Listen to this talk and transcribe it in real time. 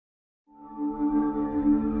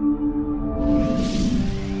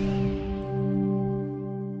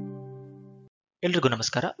ಎಲ್ರಿಗೂ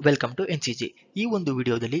ನಮಸ್ಕಾರ. Welcome to ಎನ್ಸಿಜಿ. ಈ ಒಂದು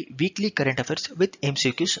ವಿಡಿಯೋದಲ್ಲಿ weekly current affairs with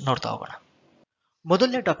MCQs ನೋಡ್ತಾ ಹೋಗೋಣ.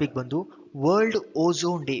 ಮೊದಲನೇ ಟಾಪಿಕ್ ಬಂದು ವರ್ಲ್ಡ್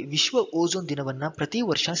ಓಝೋನ್ ಡೇ. ವಿಶ್ವ ಓಝೋನ್ ದಿನವನ್ನ ಪ್ರತಿ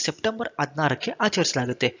ವರ್ಷ ಸೆಪ್ಟೆಂಬರ್ 16ಕ್ಕೆ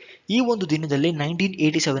ಆಚರಿಸಲಾಗುತ್ತೆ. ಈ ಒಂದು ದಿನದಲ್ಲಿ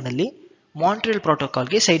 1987 ನಲ್ಲಿ ಮಾಂಟ್ರಿಯಲ್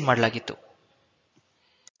ಪ್ರೋಟೋಕಾಲ್ಗೆ ಸೈನ್ ಮಾಡಲಾಗಿತ್ತು.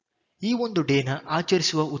 ಈ ಒಂದು ಡೇನ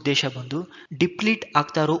ಆಚರಿಸುವ ಉದ್ದೇಶ ಬಂದು ಡಿಪ್ಲೀಟ್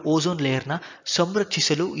ಆಗ್ತಾ ಇರೋ ಓಝೋನ್ ಲೇಯರ್ನ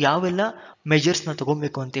ಸಂರಕ್ಷಿಸಲು ಯಾವೆಲ್ಲ ಮೆಜರ್ಸ್ನ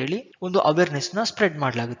ತಗೊಬೇಕು ಅಂತೇಳಿ ಒಂದು ಅವೇರ್ನೆಸ್ನ ಸ್ಪ್ರೆಡ್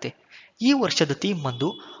ಮಾಡಲಾಗುತ್ತೆ. ಈ ವರ್ಷದ ಥೀಮ್ ಬಂದು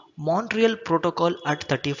Montreal protocol at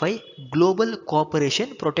 35 global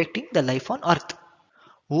cooperation protecting the life on earth.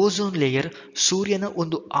 Ozone layer ಸೂರ್ಯನ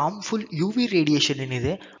ಒಂದು ಹಾರ್ಮ್ಫುಲ್ UV ರೇಡಿಯೇಷನ್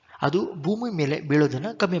ಏನಿದೆ ಅದು ಭೂಮಿ ಮೇಲೆ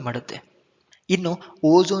ಬೀಳೋದನ್ನ ಕಮ್ಮಿ ಮಾಡುತ್ತೆ. ಇನ್ನು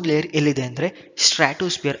ಓಝೋನ್ ಲೇಯರ್ ಎಲ್ಲಿದೆ ಅಂದರೆ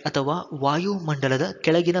ಸ್ಟ್ರಾಟೋಸ್ಪಿಯರ್ ಅಥವಾ ವಾಯುಮಂಡಲದ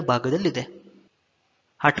ಕೆಳಗಿನ ಭಾಗದಲ್ಲಿದೆ.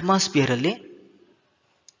 ಅಟ್ಮಾಸ್ಫಿಯರ್ ಅಲ್ಲಿ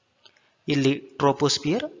ಇಲ್ಲಿ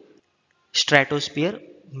ಟ್ರೋಪೋಸ್ಪಿಯರ್, ಸ್ಟ್ರಾಟೋಸ್ಪಿಯರ್,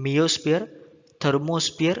 ಮಿಯೋಸ್ಪಿಯರ್,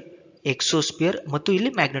 ಥರ್ಮೋಸ್ಪಿಯರ್, ಎಕ್ಸೋಸ್ಪಿಯರ್ ಮತ್ತು ಇಲ್ಲಿ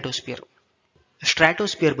ಮ್ಯಾಗ್ನೆಟೋಸ್ಪಿಯರ್.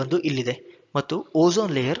 ಸ್ಟ್ರಾಟೋಸ್ಪಿಯರ್ ಬಂದು ಇಲ್ಲಿದೆ ಮತ್ತು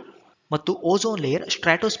ಓಝೋನ್ ಲೇಯರ್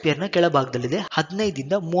ಸ್ಟ್ರಾಟೋಸ್ಪಿಯರ್ನ ಕೆಳಭಾಗದಲ್ಲಿದೆ. 15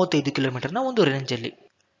 ಇಂದ 35 ಕಿಲೋಮೀಟರ್ನ ಒಂದು ರೇಂಜ್ ಅಲ್ಲಿ.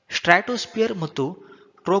 ಸ್ಟ್ರಾಟೋಸ್ಪಿಯರ್ ಮತ್ತು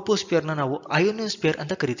ಟ್ರೋಪೋಸ್ಪಿಯರ್ನ ನಾವು ಅಯೋನೋಸ್ಪಿಯರ್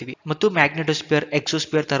ಅಂತ ಕರಿತೀವಿ ಮತ್ತು ಮ್ಯಾಗ್ನೆಟೋಸ್ಪಿಯರ್,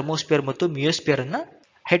 ಎಕ್ಸೋಸ್ಪಿಯರ್, ಥರ್ಮೋಸ್ಪಿಯರ್ ಮತ್ತು ಮಿಯೋಸ್ಪಿಯರ್ ಅನ್ನ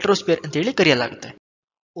ಹೆಟ್ರೋಸ್ಪಿಯರ್ ಅಂತ ಹೇಳಿ ಕರೆಯಲಾಗುತ್ತೆ.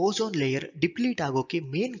 ಓಝೋನ್ ಲೇಯರ್ ಡಿಪ್ಲೀಟ್ ಆಗೋಕೆ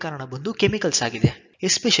ಮೇನ್ ಕಾರಣ ಬಂದು ಕೆಮಿಕಲ್ಸ್ ಆಗಿದೆ.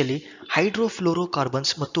 ಎಸ್ಪೆಷಲಿ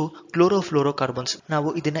ಹೈಡ್ರೋಫ್ಲೋರೋಕಾರ್ಬನ್ಸ್ ಮತ್ತು ಕ್ಲೋರೋಫ್ಲೋರೋಕಾರ್ಬನ್ಸ್. ನಾವು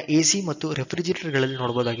ಇದನ್ನ AC ಮತ್ತು ರೆಫ್ರಿಜಿರೇಟರ್ಗಳಲ್ಲಿ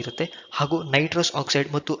ನೋಡಬಹುದಾಗಿರುತ್ತೆ. ಹಾಗೂ ನೈಟ್ರಸ್ ಆಕ್ಸೈಡ್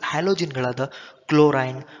ಮತ್ತು ಹ್ಯಾಲೋಜಿನ್ಗಳಾದ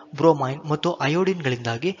ಕ್ಲೋರೈನ್, ಬ್ರೋಮೈನ್ ಮತ್ತು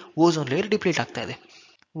ಅಯೋಡಿನ್ಗಳಿಂದಾಗಿ ಓಝೋನ್ ಲೇಯರ್ ಡಿಪ್ಲೀಟ್ ಆಗ್ತಾ ಇದೆ.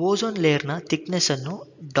 ಓಝೋನ್ ಲೇಯರ್ನ ಥಿಕ್ನೆಸ್ ಅನ್ನು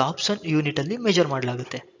ಡಾಪ್ಸನ್ ಯೂನಿಟ್ ಅಲ್ಲಿ ಮೆಜರ್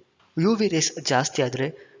ಮಾಡಲಾಗುತ್ತೆ. UV ರೇಸ್ ಜಾಸ್ತಿ ಆದರೆ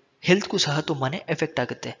ಹೆಲ್ತ್ಗೂ ಸಹ ತುಂಬಾನೇ ಎಫೆಕ್ಟ್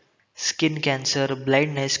ಆಗುತ್ತೆ. Skin cancer,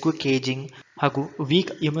 blindness, quick ageing ಹಾಗೂ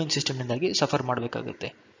ವೀಕ್ ಇಮ್ಯೂನ್ ಸಿಸ್ಟಮ್ನಿಂದಾಗಿ ಸಫರ್ ಮಾಡಬೇಕಾಗುತ್ತೆ.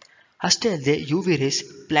 ಅಷ್ಟೇ ಅಲ್ಲದೆ UV ರೇಸ್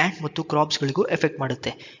ಪ್ಲಾಂಟ್ ಮತ್ತು ಕ್ರಾಪ್ಸ್ಗಳಿಗೂ ಎಫೆಕ್ಟ್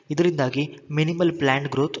ಮಾಡುತ್ತೆ. ಇದರಿಂದಾಗಿ minimal plant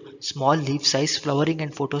growth, small leaf size, flowering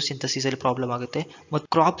and photosynthesis ಅಲ್ಲಿ ಪ್ರಾಬ್ಲಮ್ ಆಗುತ್ತೆ ಮತ್ತು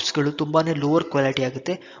ಕ್ರಾಪ್ಸ್ಗಳು ತುಂಬಾನೇ ಲೋವರ್ ಕ್ವಾಲಿಟಿ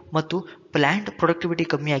ಆಗುತ್ತೆ ಮತ್ತು ಪ್ಲಾಂಟ್ ಪ್ರೊಡಕ್ಟಿವಿಟಿ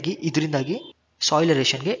ಕಮ್ಮಿಯಾಗಿ ಇದರಿಂದಾಗಿ ಸಾಯಿಲ್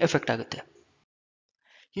ಎರೇಷನ್ಗೆ ಎಫೆಕ್ಟ್ ಆಗುತ್ತೆ.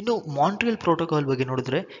 ಇನ್ನು ಮಾಂಟ್ರಿಯಲ್ ಪ್ರೋಟೋಕಾಲ್ ಬಗ್ಗೆ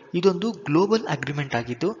ನೋಡಿದ್ರೆ ಇದೊಂದು ಗ್ಲೋಬಲ್ ಅಗ್ರಿಮೆಂಟ್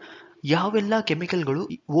ಆಗಿದ್ದು ಯಾವೆಲ್ಲ ಕೆಮಿಕಲ್ಗಳು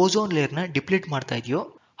ಓಝೋನ್ ಲೇಯರ್ನ ಡಿಪ್ಲೀಟ್ ಮಾಡ್ತಾ ಇದೆಯೋ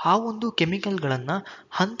ಆ ಒಂದು ಕೆಮಿಕಲ್ಗಳನ್ನ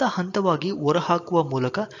ಹಂತ ಹಂತವಾಗಿ ಹೊರಹಾಕುವ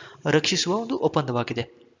ಮೂಲಕ ರಕ್ಷಿಸುವ ಒಂದು ಒಪ್ಪಂದವಾಗಿದೆ.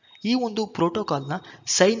 ಈ ಒಂದು ಪ್ರೋಟೋಕಾಲ್ನ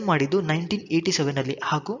ಸೈನ್ ಮಾಡಿದ್ದು 1987 ನಲ್ಲಿ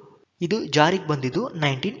ಹಾಗೂ ಇದು ಜಾರಿಗೆ ಬಂದಿದ್ದು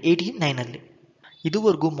 1989 ನಲ್ಲಿ.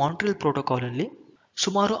 ಇದುವರೆಗೂ ಮಾಂಟ್ರಿಯಲ್ ಪ್ರೋಟೋಕಾಲ್ ಅಲ್ಲಿ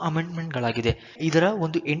ಸುಮಾರು ಅಮೆಂಡ್ಮೆಂಟ್ಗಳಾಗಿದೆ. ಇದರ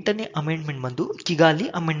ಒಂದು 8ನೇ ಅಮೆಂಡ್ಮೆಂಟ್ ಬಂದು ಕಿಗಾಲಿ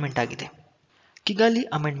ಅಮೆಂಡ್ಮೆಂಟ್ ಆಗಿದೆ. ಕಿಗಾಲಿ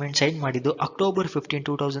ಅಮೆಂಡ್ಮೆಂಟ್ ಸೈನ್ ಮಾಡಿದ್ದು ಅಕ್ಟೋಬರ್ 15,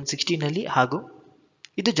 2016 ನಲ್ಲಿ ಹಾಗೂ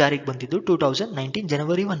ಇದು ಜಾರಿಗೆ ಬಂದಿದ್ದು 2019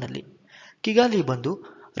 ಜನವರಿ 1 ನಲ್ಲಿ. ಕಿಗಾಲಿ ಬಂದು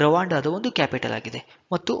ರವಾಂಡಾದ ಒಂದು ಕ್ಯಾಪಿಟಲ್ ಆಗಿದೆ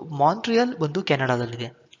ಮತ್ತು ಮಾಂಟ್ರಿಯಲ್ ಬಂದು ಕೆನಡಾದಲ್ಲಿದೆ.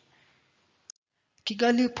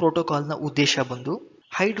 ಕಿಗಾಲಿ ಪ್ರೋಟೋಕಾಲ್ನ ಉದ್ದೇಶ ಬಂದು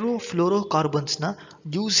ಹೈಡ್ರೋಫ್ಲೋರೋಕಾರ್ಬನ್ಸ್ನ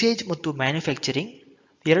ಯೂಸೇಜ್ ಮತ್ತು ಮ್ಯಾನುಫ್ಯಾಕ್ಚರಿಂಗ್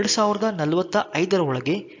 2045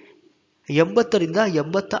 ಒಳಗೆ 80 ರಿಂದ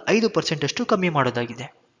 85% ಅಷ್ಟು ಕಮ್ಮಿ ಮಾಡೋದಾಗಿದೆ.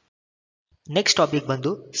 ನೆಕ್ಸ್ಟ್ ಟಾಪಿಕ್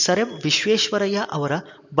ಬಂದು ಸರ್ ಎಂ ವಿಶ್ವೇಶ್ವರಯ್ಯ ಅವರ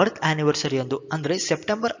ಬರ್ತ್ ಆನಿವರ್ಸರಿ ಅಂದು ಅಂದರೆ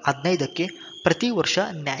ಸೆಪ್ಟೆಂಬರ್ 15ಕ್ಕೆ ಪ್ರತಿ ವರ್ಷ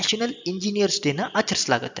national engineers ಡೇನ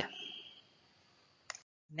ಆಚರಿಸಲಾಗುತ್ತೆ.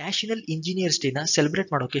 National engineers ಡೇನ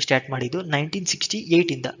celebrate ಮಾಡೋಕೆ ಸ್ಟಾರ್ಟ್ ಮಾಡಿದ್ದು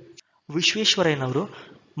 1968 ಇಂದ. ವಿಶ್ವೇಶ್ವರಯ್ಯನವರು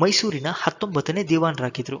ಮೈಸೂರಿನ 19ನೇ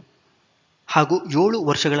ದಿವಾನರಾಗಿದ್ರು ಹಾಗೂ 7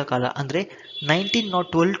 ವರ್ಷಗಳ ಕಾಲ ಅಂದರೆ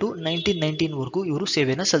 1912 ಟು 1919 ವರೆಗೂ ಇವರು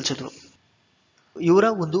ಸೇವೆಯನ್ನು ಸಲ್ಲಿಸಿದ್ರು. ಇವರ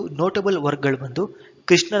ಒಂದು ನೋಟಬಲ್ ವರ್ಕ್ಗಳು ಬಂದು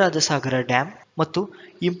ಕೃಷ್ಣರಾಜಸಾಗರ ಡ್ಯಾಮ್ ಮತ್ತು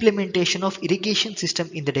implementation of irrigation system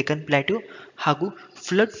in the Deccan plateau ಹಾಗೂ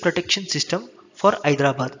flood protection system for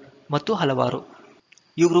Hyderabad ಮತ್ತು ಹಲವಾರು.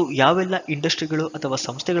 ಇವರು ಯಾವೆಲ್ಲ ಇಂಡಸ್ಟ್ರಿಗಳು ಅಥವಾ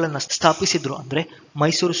ಸಂಸ್ಥೆಗಳನ್ನು ಸ್ಥಾಪಿಸಿದ್ರು ಅಂದರೆ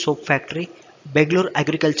Mysuru soap factory, Bengaluru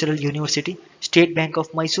agricultural university, state bank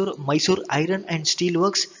of Mysuru, Mysuru iron and steel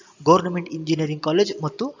works, government engineering college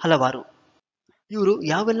ಮತ್ತು ಹಲವಾರು. ಇವರು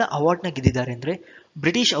ಯಾವೆಲ್ಲ ಅವಾರ್ಡ್ನ ಗೆದ್ದಿದ್ದಾರೆ ಅಂದರೆ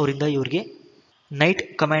ಬ್ರಿಟಿಷ್ ಅವರಿಂದ ಇವರಿಗೆ night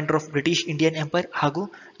commander of British Indian empire ಹಾಗೂ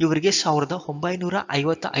ಇವರಿಗೆ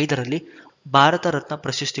 1955ರಲ್ಲಿ ಭಾರತ ರತ್ನ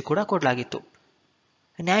ಪ್ರಶಸ್ತಿ ಕೂಡ ಕೊಡಲಾಗಿತ್ತು.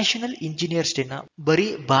 ನ್ಯಾಷನಲ್ ಇಂಜಿನಿಯರ್ಸ್ ಡೇನ ಬರೀ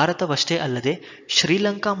ಭಾರತವಷ್ಟೇ ಅಲ್ಲದೆ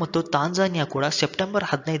ಶ್ರೀಲಂಕಾ ಮತ್ತು ತಾಂಜಾನಿಯಾ ಕೂಡ September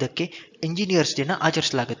 15ಕ್ಕೆ engineers ಡೇನ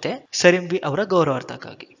ಆಚರಿಸಲಾಗುತ್ತೆ sir M V ಅವರ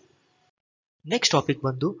ಗೌರವಾರ್ಥಕ್ಕಾಗಿ. ನೆಕ್ಸ್ಟ್ ಟಾಪಿಕ್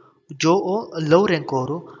ಬಂದು ಜೋಒ ಲೌರೆಂಕೊ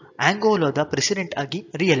ಅವರು ಆಂಗೋಲಾದ ಪ್ರೆಸಿಡೆಂಟ್ ಆಗಿ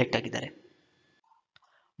ರಿಎಲೆಕ್ಟ್ ಆಗಿದ್ದಾರೆ.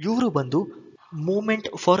 ಇವರು ಬಂದು movement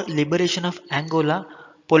for liberation of Angola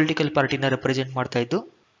political ಪಾರ್ಟಿನ represent ಮಾಡ್ತಾ ಇದ್ದು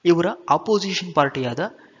ಇವರ opposition ಪಾರ್ಟಿಯಾದ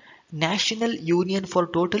national union for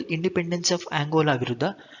total independence of Angola ವಿರುದ್ಧ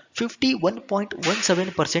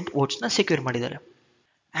 51.17% ವೋಟ್ಸ್ನ ಸೆಕ್ಯೂರ್ ಮಾಡಿದ್ದಾರೆ.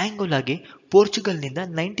 ಆಂಗೋಲಾಗೆ ಪೋರ್ಚುಗಲ್ನಿಂದ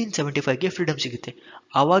 1975ಗೆ ಫ್ರೀಡಮ್ ಸಿಗುತ್ತೆ.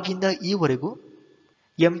 ಆವಾಗಿಂದ ಈವರೆಗೂ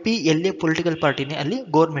MPLA ಪೊಲಿಟಿಕಲ್ ಪಾರ್ಟಿನೇ ಅಲ್ಲಿ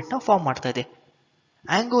ಗೌರ್ಮೆಂಟ್ನ ಫಾರ್ಮ್ ಮಾಡ್ತಾ ಇದೆ.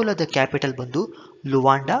 ಆಂಗೋಲಾದ ಕ್ಯಾಪಿಟಲ್ ಬಂದು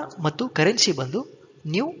ಲುವಾಂಡಾ ಮತ್ತು ಕರೆನ್ಸಿ ಬಂದು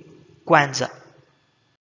ನ್ಯೂ ಕ್ವಾನ್ಜಾ.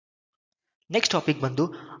 ನೆಕ್ಸ್ಟ್ ಟಾಪಿಕ್ ಬಂದು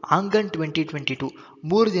ಆಂಗನ್ 2022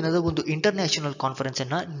 3 ದಿನದ ಒಂದು ಇಂಟರ್ನ್ಯಾಷನಲ್ ಕಾನ್ಫರೆನ್ಸ್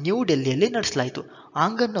ಅನ್ನ ನ್ಯೂ ಡೆಲ್ಲಿಯಲ್ಲಿ ನಡೆಸಲಾಯಿತು.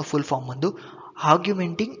 ಆಂಗನ್ನ ಫುಲ್ ಫಾರ್ಮ್ ಬಂದು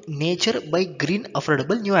ಆರ್ಗ್ಯುಮೆಂಟಿಂಗ್ nature by green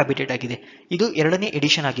affordable new habitat ಆಗಿದೆ. ಇದು 2ನೇ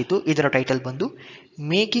ಎಡಿಷನ್ ಆಗಿತ್ತು. ಇದರ ಟೈಟಲ್ ಬಂದು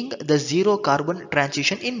making the zero carbon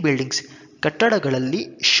transition in buildings, ಕಟ್ಟಡಗಳಲ್ಲಿ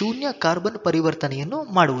ಶೂನ್ಯ ಕಾರ್ಬನ್ ಪರಿವರ್ತನೆಯನ್ನು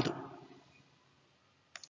ಮಾಡುವುದು.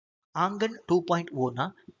 Aangan 2.0ನ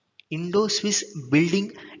Indo Swiss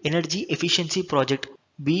building energy efficiency project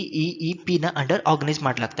BEEP ನ ಅಂಡರ್ ಆರ್ಗನೈಸ್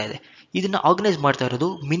ಮಾಡಲಾಗ್ತಾ ಇದೆ. ಇದನ್ನ ಆರ್ಗನೈಸ್ ಮಾಡ್ತಾ ಇರೋದು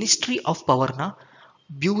ministry of ಪವರ್ನ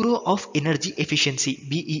bureau of energy efficiency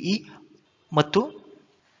BEE ಮತ್ತು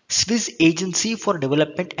Swiss agency for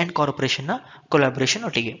development and ಕಾರ್ಪೊರೇಷನ್ನ collaboration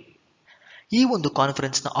ಒಟ್ಟಿಗೆ. ಈ ಒಂದು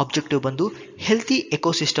ಕಾನ್ಫರೆನ್ಸ್ನ ಆಬ್ಜೆಕ್ಟಿವ್ ಬಂದು ಹೆಲ್ತಿ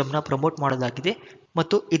ಎಕೋಸಿಸ್ಟಮ್ನ ಪ್ರಮೋಟ್ ಮಾಡೋದಾಗಿದೆ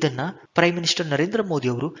ಮತ್ತು ಇದನ್ನ ಪ್ರೈಮ್ ಮಿನಿಸ್ಟರ್ ನರೇಂದ್ರ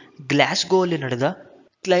ಮೋದಿ ಅವರು ಗ್ಲಾಸ್ಗೋ ಅಲ್ಲಿ ನಡೆದ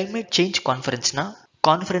climate change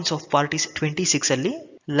conference of parties 26 ಅಲ್ಲಿ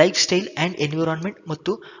ಲೈಫ್ ಸ್ಟೈಲ್ ಅಂಡ್ ಎನ್ವಿರಾನ್ಮೆಂಟ್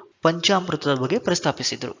ಮತ್ತು ಪಂಚಾಮೃತದ ಬಗ್ಗೆ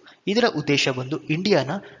ಪ್ರಸ್ತಾಪಿಸಿದರು. ಇದರ ಉದ್ದೇಶ ಬಂದು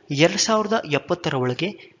ಇಂಡಿಯಾನ 2070ರ ಒಳಗೆ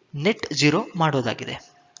ನೆಟ್ ಝೀರೋ ಮಾಡೋದಾಗಿದೆ.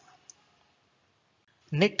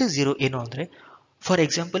 ನೆಟ್ ಝೀರೋ ಏನು ಅಂದರೆ, ಫಾರ್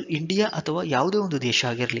ಎಕ್ಸಾಂಪಲ್ ಇಂಡಿಯಾ ಅಥವಾ ಯಾವುದೇ ಒಂದು ದೇಶ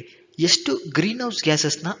ಆಗಿರಲಿ, ಎಷ್ಟು ಗ್ರೀನ್ ಹೌಸ್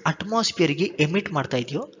ಗ್ಯಾಸಸ್ನ ಅಟ್ಮಾಸ್ಫಿಯರ್ಗೆ ಎಮಿಟ್ ಮಾಡ್ತಾ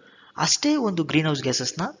ಇದೆಯೋ ಅಷ್ಟೇ ಒಂದು ಗ್ರೀನ್ ಹೌಸ್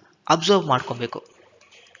ಗ್ಯಾಸಸ್ನ ಅಬ್ಸರ್ವ್ ಮಾಡ್ಕೊಬೇಕು.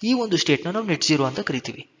 ಈ ಒಂದು ಸ್ಟೇಟ್ನ ನಾವು ನೆಟ್ ಝೀರೋ ಅಂತ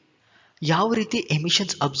ಕರಿತೀವಿ. ಯಾವ ರೀತಿ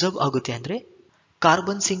ಎಮಿಷನ್ಸ್ ಅಬ್ಸರ್ವ್ ಆಗುತ್ತೆ ಅಂದರೆ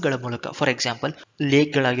ಕಾರ್ಬನ್ ಸಿಂಕ್ಗಳ ಮೂಲಕ. ಫಾರ್ ಎಕ್ಸಾಂಪಲ್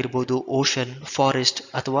ಲೇಕ್ಗಳಾಗಿರ್ಬೋದು, ಓಷನ್, ಫಾರೆಸ್ಟ್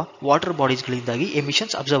ಅಥವಾ ವಾಟರ್ ಬಾಡೀಸ್ಗಳಿಂದಾಗಿ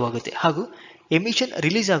ಎಮಿಷನ್ಸ್ ಅಬ್ಸರ್ವ್ ಆಗುತ್ತೆ. ಹಾಗೂ ಎಮಿಷನ್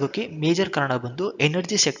ರಿಲೀಸ್ ಆಗೋಕ್ಕೆ ಮೇಜರ್ ಕಾರಣ ಬಂದು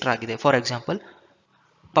ಎನರ್ಜಿ ಸೆಕ್ಟರ್ ಆಗಿದೆ. ಫಾರ್ ಎಕ್ಸಾಂಪಲ್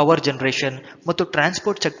ಪವರ್ ಜನರೇಷನ್ ಮತ್ತು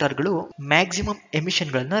ಟ್ರಾನ್ಸ್ಪೋರ್ಟ್ ಸೆಕ್ಟರ್ಗಳು ಮ್ಯಾಕ್ಸಿಮಮ್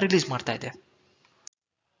ಎಮಿಷನ್ಗಳನ್ನ ರಿಲೀಸ್ ಮಾಡ್ತಾ ಇದೆ.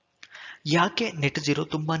 ಯಾಕೆ ನೆಟ್ ಝೀರೋ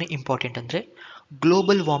ತುಂಬಾನೇ ಇಂಪಾರ್ಟೆಂಟ್ ಅಂದರೆ,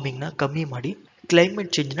 ಗ್ಲೋಬಲ್ ವಾರ್ಮಿಂಗ್ನ ಕಮ್ಮಿ ಮಾಡಿ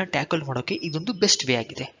ಕ್ಲೈಮೇಟ್ ಚೇಂಜ್ನ ಟ್ಯಾಕಲ್ ಮಾಡೋಕ್ಕೆ ಇದೊಂದು ಬೆಸ್ಟ್ ವೇ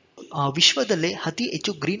ಆಗಿದೆ. ವಿಶ್ವದಲ್ಲೇ ಅತಿ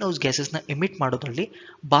ಹೆಚ್ಚು ಗ್ರೀನ್ ಹೌಸ್ ಗ್ಯಾಸಸ್ನ ಎಮಿಟ್ ಮಾಡೋದ್ರಲ್ಲಿ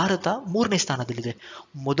ಭಾರತ 3ನೇ ಸ್ಥಾನದಲ್ಲಿದೆ.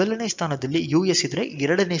 1ನೇ ಸ್ಥಾನದಲ್ಲಿ US ಇದ್ರೆ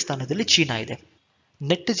 2ನೇ ಸ್ಥಾನದಲ್ಲಿ ಚೀನಾ ಇದೆ.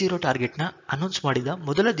 ನೆಟ್ ಝೀರೋ ಟಾರ್ಗೆಟ್ನ ಅನೌನ್ಸ್ ಮಾಡಿದ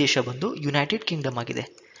ಮೊದಲ ದೇಶ ಬಂದು ಯುನೈಟೆಡ್ ಕಿಂಗ್ಡಮ್ ಆಗಿದೆ.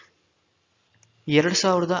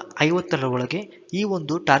 2050ರ ಒಳಗೆ ಈ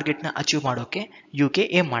ಒಂದು ಟಾರ್ಗೆಟ್ನ ಅಚೀವ್ ಮಾಡೋಕೆ UK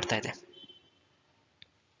ಏಮ್ ಮಾಡ್ತಾ ಇದೆ.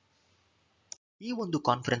 ಈ ಒಂದು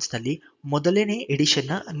ಕಾನ್ಫರೆನ್ಸ್ನಲ್ಲಿ ಮೊದಲನೇ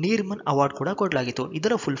ಎಡಿಷನ್ನ ನೀರ್ಮನ್ ಅವಾರ್ಡ್ ಕೂಡ ಕೊಡಲಾಗಿತ್ತು.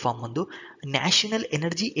 ಇದರ ಫುಲ್ ಫಾರ್ಮ್ ಒಂದು national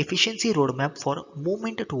energy efficiency road map for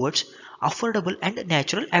movement towards affordable and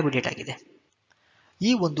natural habitat ಆಗಿದೆ.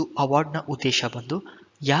 ಈ ಒಂದು ಅವಾರ್ಡ್ನ ಉದ್ದೇಶ ಬಂದು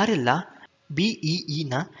ಯಾರೆಲ್ಲ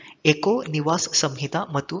BEEನ ಎಕೋ ನಿವಾಸ್ ಸಂಹಿತ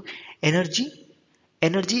ಮತ್ತು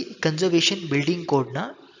ಎನರ್ಜಿ ಕನ್ಸರ್ವೇಷನ್ ಬಿಲ್ಡಿಂಗ್ ಕೋಡ್ನ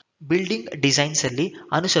ಬಿಲ್ಡಿಂಗ್ ಡಿಸೈನ್ಸ್ ಅಲ್ಲಿ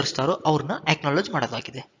ಅನುಸರಿಸ್ತಾರೋ ಅವ್ರನ್ನ ಅಕ್ನಾಲೇಜ್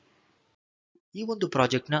ಮಾಡೋದಾಗಿದೆ. ಈ ಒಂದು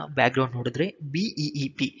ಪ್ರಾಜೆಕ್ಟ್ನ ಬ್ಯಾಕ್ಗ್ರೌಂಡ್ ನೋಡಿದ್ರೆ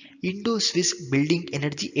BEEP Indo Swiss building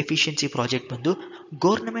energy efficiency project ಬಂದು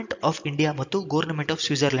ಗೌರ್ನಮೆಂಟ್ ಆಫ್ ಇಂಡಿಯಾ ಮತ್ತು ಗೌರ್ನಮೆಂಟ್ ಆಫ್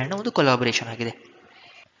ಸ್ವಿಟ್ಜರ್ಲ್ಯಾಂಡ್ನ ಒಂದು ಕೊಲಾಬರೇಷನ್ ಆಗಿದೆ.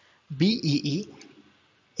 BEE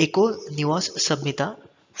ಎಕೋ ನಿವಾಸ್ ಸಂಹಿತ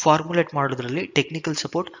ಫಾರ್ಮುಲೇಟ್ ಮಾಡೋದ್ರಲ್ಲಿ ಟೆಕ್ನಿಕಲ್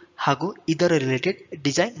ಸಪೋರ್ಟ್ ಹಾಗೂ ಇದರ ರಿಲೇಟೆಡ್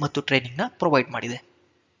ಡಿಸೈನ್ ಮತ್ತು ಟ್ರೈನಿಂಗ್ನ ಪ್ರೊವೈಡ್ ಮಾಡಿದೆ.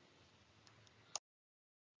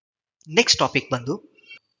 ನೆಕ್ಸ್ಟ್ ಟಾಪಿಕ್ ಬಂದು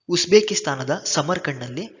ಉಜ್ಬೇಕಿಸ್ತಾನದ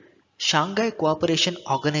ಸಮರ್ಕಂಡ್ನಲ್ಲಿ Shanghai cooperation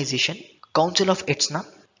organisation council of ಏಟ್ಸ್ನ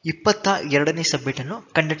 22ನೇ submit ಅನ್ನು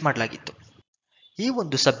ಕಂಡಕ್ಟ್ ಮಾಡಲಾಗಿತ್ತು. ಈ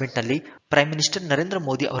ಒಂದು ಸಬ್ಮಿಟ್ನಲ್ಲಿ ಪ್ರೈಮ್ ಮಿನಿಸ್ಟರ್ ನರೇಂದ್ರ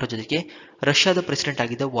ಮೋದಿ ಅವರ ಜೊತೆಗೆ ರಷ್ಯಾದ ಪ್ರೆಸಿಡೆಂಟ್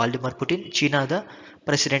ಆಗಿದ್ದ ವ್ಲಾದಿಮಿರ್ ಪುಟಿನ್, ಚೀನಾದ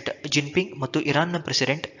ಪ್ರೆಸಿಡೆಂಟ್ ಜಿನ್ಪಿಂಗ್ ಮತ್ತು ಇರಾನ್ನ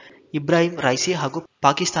ಪ್ರೆಸಿಡೆಂಟ್ ಇಬ್ರಾಹಿಂ ರೈಸಿ ಹಾಗೂ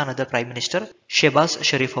ಪಾಕಿಸ್ತಾನದ ಪ್ರೈಮ್ ಮಿನಿಸ್ಟರ್ ಶೆಹಬಾಜ್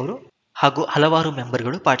ಶರೀಫ್ ಅವರು ಹಾಗೂ ಹಲವಾರು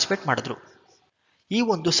ಮೆಂಬರ್ಗಳು ಪಾರ್ಟಿಸಿಪೇಟ್ ಮಾಡಿದ್ರು. ಈ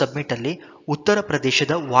ಒಂದು ಸಬ್ಮಿಟ್ ಅಲ್ಲಿ ಉತ್ತರ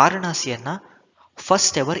ಪ್ರದೇಶದ ವಾರಣಾಸಿಯನ್ನ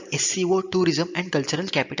first ever SCO tourism and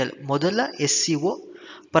cultural capital, ಮೊದಲ SCO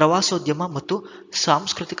ಪ್ರವಾಸೋದ್ಯಮ ಮತ್ತು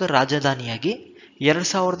ಸಾಂಸ್ಕೃತಿಕ ರಾಜಧಾನಿಯಾಗಿ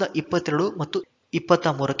 2022 ಮತ್ತು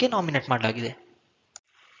 23ಕ್ಕೆ ನಾಮಿನೇಟ್ ಮಾಡಲಾಗಿದೆ.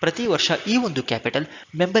 ಪ್ರತಿ ವರ್ಷ ಈ ಒಂದು ಕ್ಯಾಪಿಟಲ್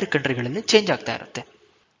ಮೆಂಬರ್ ಕಂಟ್ರಿಗಳಲ್ಲಿ ಚೇಂಜ್ ಆಗ್ತಾ ಇರುತ್ತೆ.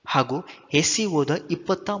 ಹಾಗೂ SCOದ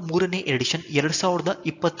 23ನೇ ಎಡಿಷನ್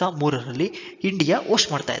 2023ರಲ್ಲಿ ಇಂಡಿಯಾ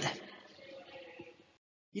ಹೋಸ್ಟ್ ಮಾಡ್ತಾ ಇದೆ.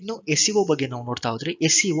 ಇನ್ನು SCO ಬಗ್ಗೆ ನಾವು ನೋಡ್ತಾ ಹೋದ್ರೆ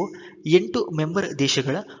SCO 8 ಮೆಂಬರ್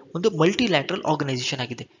ದೇಶಗಳ ಒಂದು ಮಲ್ಟಿಲ್ಯಾಟ್ರಲ್ ಆರ್ಗನೈಸೇಷನ್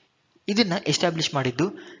ಆಗಿದೆ. ಇದನ್ನ ಎಸ್ಟಾಬ್ಲಿಷ್ ಮಾಡಿದ್ದು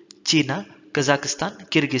China, Kazakhstan,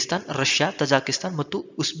 Kyrgyzstan, Russia, Tajikistan ಮತ್ತು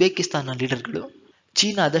ಉಜ್ಬೇಕಿಸ್ತಾನ್ನ ಲೀಡರ್ಗಳು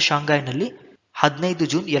ಚೀನಾದ ಶಾಂಘೈನಲ್ಲಿ 15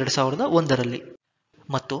 ಜೂನ್ 2001ರಲ್ಲಿ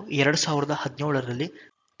ಮತ್ತು 2017ರಲ್ಲಿ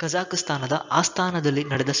ಕಜಾಕಿಸ್ತಾನದ ಆಸ್ಥಾನದಲ್ಲಿ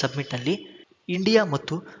ನಡೆದ ಸಬ್ಮಿಟ್ನಲ್ಲಿ ಇಂಡಿಯಾ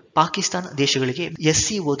ಮತ್ತು ಪಾಕಿಸ್ತಾನ ದೇಶಗಳಿಗೆ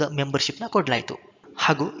SCOದ ಮೆಂಬರ್ಶಿಪ್ನ ಕೊಡಲಾಯಿತು.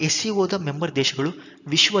 ಹಾಗೂ SCOದ ಮೆಂಬರ್ ದೇಶಗಳು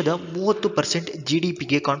ವಿಶ್ವದ 30%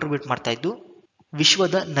 GDPಗೆ ಕಾಂಟ್ರಿಬ್ಯೂಟ್ ಮಾಡ್ತಾ ಇದ್ದು,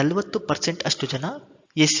 ವಿಶ್ವದ 40% ಅಷ್ಟು ಜನ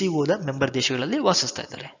SCOದ ಮೆಂಬರ್ ದೇಶಗಳಲ್ಲಿ ವಾಸಿಸ್ತಾ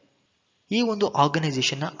ಇದ್ದಾರೆ. ಈ ಒಂದು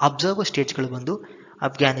ಆರ್ಗನೈಸೇಷನ್ನ ಅಬ್ಸರ್ವರ್ ಸ್ಟೇಟ್ಸ್ಗಳು ಬಂದು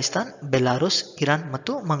ಅಫ್ಘಾನಿಸ್ತಾನ್, ಬೆಲಾರುಸ್, ಇರಾನ್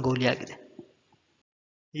ಮತ್ತು ಮಂಗೋಲಿಯಾ ಆಗಿದೆ.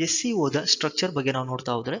 SCOದ ಸ್ಟ್ರಕ್ಚರ್ ಬಗ್ಗೆ ನಾವು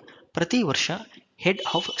ನೋಡ್ತಾ ಹೋದರೆ ಪ್ರತಿ ವರ್ಷ head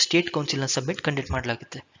of state ಕೌನ್ಸಿಲ್ನ submit conduct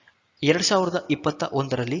ಮಾಡಲಾಗುತ್ತೆ.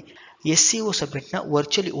 2021ರಲ್ಲಿ SCO ಸಬ್ಮಿಟ್ನ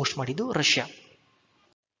ವರ್ಚುವಲಿ ಹೋಸ್ಟ್ ಮಾಡಿದ್ದು ರಷ್ಯಾ.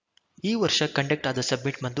 ಈ ವರ್ಷ ಕಂಡಕ್ಟ್ ಆದ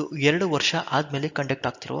ಸಬ್ಮಿಟ್ ಬಂದು 2 ವರ್ಷ ಆದಮೇಲೆ ಕಂಡಕ್ಟ್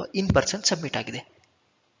ಆಗ್ತಿರುವ ಇನ್ ಪರ್ಸನ್ ಸಬ್ಮಿಟ್ ಆಗಿದೆ.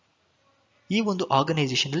 ಈ ಒಂದು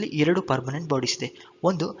ಆರ್ಗನೈಸೇಷನ್ ಅಲ್ಲಿ 2 ಪರ್ಮನೆಂಟ್ ಬಾಡೀಸ್ ಇದೆ.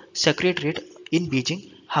 ಒಂದು ಸೆಕ್ರೆಟರಿಯೇಟ್ ಇನ್ ಬೀಜಿಂಗ್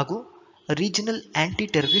ಹಾಗೂ regional aunty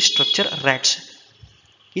terrorist structure RATS.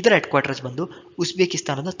 ಇದರ ಹೆಡ್ ಕ್ವಾರ್ಟರ್ಸ್ ಬಂದು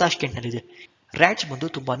ಉಜ್ಬೇಕಿಸ್ತಾನದ ತಾಷ್ಕೆಂಟ್ನಲ್ಲಿದೆ. RATS ಬಂದು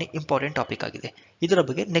ತುಂಬಾನೇ ಇಂಪಾರ್ಟೆಂಟ್ ಟಾಪಿಕ್ ಆಗಿದೆ. ಇದರ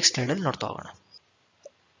ಬಗ್ಗೆ ನೆಕ್ಸ್ಟ್ ಸ್ಲೈಡಲ್ಲಿ ನೋಡ್ತಾ ಹೋಗೋಣ.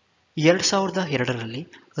 2002ರಲ್ಲಿ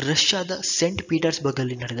ರಷ್ಯಾದ ಸೇಂಟ್ ಪೀಟರ್ಸ್ಬರ್ಗ್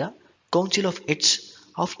ಅಲ್ಲಿ ನಡೆದ council of heads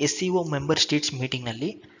of SCO member States ಮೀಟಿಂಗ್ನಲ್ಲಿ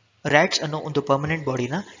RATS ಅನ್ನೋ ಒಂದು ಪರ್ಮನೆಂಟ್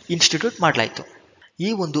ಬಾಡಿನ ಇನ್ಸ್ಟಿಟ್ಯೂಟ್ ಮಾಡಲಾಯಿತು. ಈ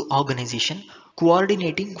ಒಂದು organisation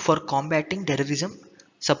coordinating for ಕಾಂಬ್ಯಾಟಿಂಗ್ terrorism,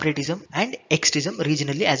 ಸಪರೇಟಿಸಂ and ಎಕ್ಸ್ಟ್ರೀಸಂ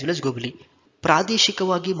ರೀಜನಲಿ as well as globally.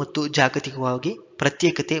 ಪ್ರಾದೇಶಿಕವಾಗಿ ಮತ್ತು ಜಾಗತಿಕವಾಗಿ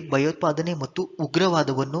ಪ್ರತ್ಯೇಕತೆ, ಭಯೋತ್ಪಾದನೆ ಮತ್ತು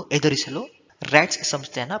ಉಗ್ರವಾದವನ್ನು ಎದುರಿಸಲು RATS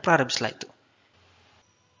ಸಂಸ್ಥೆಯನ್ನು ಪ್ರಾರಂಭಿಸಲಾಯಿತು.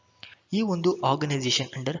 ಈ ಒಂದು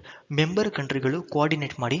ಆರ್ಗನೈಸೇಷನ್ ಅಂಡರ್ ಮೆಂಬರ್ ಕಂಟ್ರಿಗಳು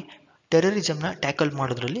ಕೋಆರ್ಡಿನೇಟ್ ಮಾಡಿ ಟೆರರಿಸಂನ ಟ್ಯಾಕಲ್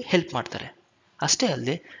ಮಾಡೋದ್ರಲ್ಲಿ ಹೆಲ್ಪ್ ಮಾಡ್ತಾರೆ. ಅಷ್ಟೇ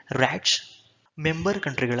ಅಲ್ಲದೆ RATS ಮೆಂಬರ್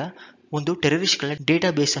ಕಂಟ್ರಿಗಳ ಒಂದು ಟೆರರಿಸ್ಟ್ಗಳ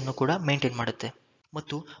ಡೇಟಾಬೇಸ್ ಅನ್ನು ಕೂಡ ಮೇಂಟೈನ್ ಮಾಡುತ್ತೆ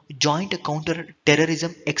ಮತ್ತು ಜಾಯಿಂಟ್ ಕೌಂಟರ್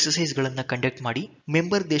ಟೆರರಿಸಂ ಎಕ್ಸಸೈಸ್ಗಳನ್ನು ಕಂಡಕ್ಟ್ ಮಾಡಿ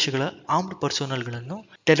ಮೆಂಬರ್ ದೇಶಗಳ ಆರ್ಮ್ಡ್ ಪರ್ಸೋನಲ್ಗಳನ್ನು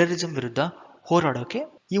ಟೆರರಿಸಂ ವಿರುದ್ಧ ಹೋರಾಡೋಕೆ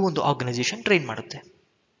ಈ ಒಂದು ಆರ್ಗನೈಸೇಷನ್ ಟ್ರೈನ್ ಮಾಡುತ್ತೆ.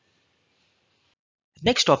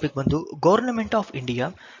 ನೆಕ್ಸ್ಟ್ ಟಾಪಿಕ್ ಬಂದು government of India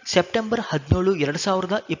September 17,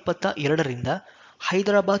 2022ರಿಂದ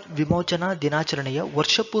Hyderabad ವಿಮೋಚನಾ ದಿನಾಚರಣೆಯ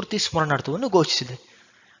ವರ್ಷಪೂರ್ತಿ ಸ್ಮರಣಾರ್ಥವನ್ನು ಘೋಷಿಸಿದೆ.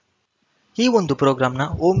 ಈ ಒಂದು ಪ್ರೋಗ್ರಾಂನ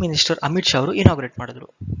ಹೋಮ್ ಮಿನಿಸ್ಟರ್ ಅಮಿತ್ ಶಾ ಅವರು ಇನಾಗ್ರೇಟ್ ಮಾಡಿದರು.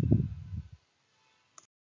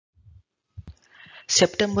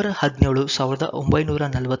 September 17,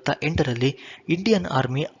 1948ರಲ್ಲಿ Indian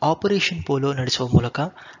army operation polo ನಡೆಸುವ ಮೂಲಕ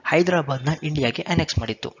ಹೈದರಾಬಾದ್ನ ಇಂಡಿಯಾಗೆ ಅನೆಕ್ಸ್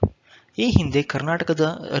ಮಾಡಿತ್ತು. ಈ ಹಿಂದೆ ಕರ್ನಾಟಕದ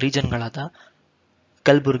ರೀಜನ್ಗಳಾದ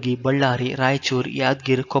ಕಲಬುರಗಿ, ಬಳ್ಳಾರಿ, ರಾಯಚೂರು,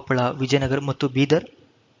 ಯಾದಗಿರಿ, ಕೊಪ್ಪಳ, ವಿಜಯನಗರ ಮತ್ತು ಬೀದರ್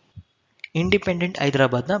ಇಂಡಿಪೆಂಡೆಂಟ್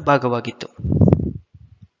ಹೈದರಾಬಾದ್ನ ಭಾಗವಾಗಿತ್ತು.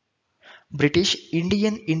 British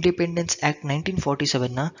Indian independence act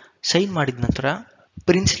 1947ನ sign ಮಾಡಿದ ನಂತರ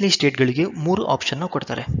ಪ್ರಿನ್ಸ್ಲಿ ಸ್ಟೇಟ್ಗಳಿಗೆ 3 ಆಪ್ಷನ್ನ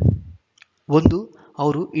ಕೊಡ್ತಾರೆ. ಒಂದು,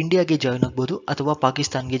 ಅವರು ಇಂಡಿಯಾಗೆ ಜಾಯ್ನ್ ಆಗ್ಬೋದು ಅಥವಾ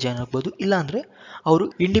ಪಾಕಿಸ್ತಾನ್ಗೆ ಜಾಯ್ನ್ ಆಗ್ಬೋದು, ಇಲ್ಲಾಂದರೆ ಅವರು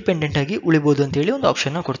ಇಂಡಿಪೆಂಡೆಂಟ್ ಆಗಿ ಉಳಿಬೋದು ಅಂತೇಳಿ ಒಂದು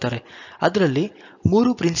ಆಪ್ಷನ್ನ ಕೊಡ್ತಾರೆ. ಅದರಲ್ಲಿ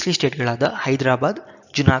 3 ಪ್ರಿನ್ಸ್ಲಿ ಸ್ಟೇಟ್ಗಳಾದ ಹೈದರಾಬಾದ್,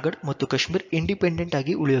 ಜುನಾಗಢ್ ಮತ್ತು ಕಾಶ್ಮೀರ್ ಇಂಡಿಪೆಂಡೆಂಟ್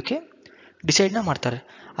ಆಗಿ ಉಳಿಯೋಕೆ ಡಿಸೈಡ್ನ ಮಾಡ್ತಾರೆ.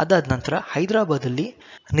 ಅದಾದ ನಂತರ ಹೈದರಾಬಾದಲ್ಲಿ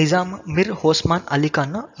ನಿಜಾಮ್ ಮಿರ್ ಹೋಸ್ಮಾನ್ ಅಲಿ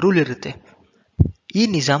ಖಾನ್ನ ರೂಲ್ ಇರುತ್ತೆ. ಈ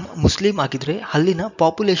ನಿಜಾಮ್ ಮುಸ್ಲಿಂ ಆಗಿದ್ರೆ ಅಲ್ಲಿನ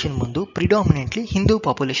ಪಾಪ್ಯುಲೇಷನ್ ಬಂದು ಪ್ರಿಡಾಮಿನೆಂಟ್ಲಿ ಹಿಂದೂ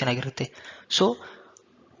ಪಾಪ್ಯುಲೇಷನ್ ಆಗಿರುತ್ತೆ. ಸೊ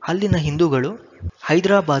ಅಲ್ಲಿನ ಹಿಂದೂಗಳು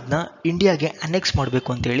ಹೈದರಾಬಾದ್ನ ಇಂಡಿಯಾಗೆ ಅನೆಕ್ಸ್ ಮಾಡಬೇಕು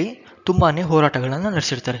ಅಂತೇಳಿ ತುಂಬಾನೇ ಹೋರಾಟಗಳನ್ನು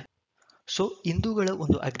ನಡೆಸಿರ್ತಾರೆ. ಸೊ ಹಿಂದೂಗಳ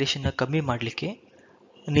ಒಂದು ಅಗ್ರೆಷನ್ನ ಕಮ್ಮಿ ಮಾಡಲಿಕ್ಕೆ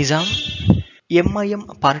ನಿಜಾಮ್ MIM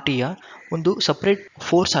ಪಾರ್ಟಿಯ ಒಂದು ಸಪ್ರೇಟ್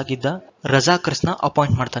ಫೋರ್ಸ್ ಆಗಿದ್ದ ರಜಾಕರ್ಸ್ನ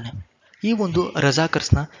ಅಪಾಯಿಂಟ್ ಮಾಡ್ತಾನೆ. ಈ ಒಂದು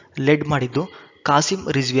ರಜಾಕರ್ಸ್ನ ಲೆಡ್ ಮಾಡಿದ್ದು ಕಾಸಿಂ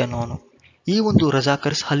ರಿಜ್ವಿ ಅನ್ನೋನು. ಈ ಒಂದು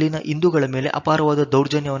ರಜಾಕರ್ಸ್ ಅಲ್ಲಿನ ಹಿಂದೂಗಳ ಮೇಲೆ ಅಪಾರವಾದ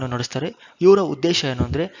ದೌರ್ಜನ್ಯವನ್ನು ನಡೆಸ್ತಾರೆ. ಇವರ ಉದ್ದೇಶ ಏನು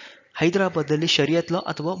ಅಂದರೆ ಹೈದರಾಬಾದಲ್ಲಿ ಶರಿಯತ್ ಲಾ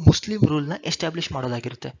ಅಥವಾ ಮುಸ್ಲಿಂ ರೂಲ್ನ ಎಸ್ಟಾಬ್ಲಿಷ್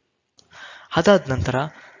ಮಾಡೋದಾಗಿರುತ್ತೆ. ಅದಾದ ನಂತರ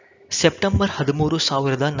ಸೆಪ್ಟೆಂಬರ್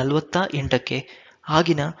 13, 1948ಕ್ಕೆ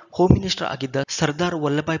ಆಗಿನ ಹೋಮ್ ಮಿನಿಸ್ಟರ್ ಆಗಿದ್ದ ಸರ್ದಾರ್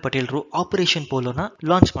ವಲ್ಲಭಾಯ್ ಪಟೇಲ್ರು ಆಪರೇಷನ್ ಪೋಲೋನ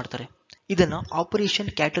ಲಾಂಚ್ ಮಾಡ್ತಾರೆ. ಇದನ್ನ ಆಪರೇಷನ್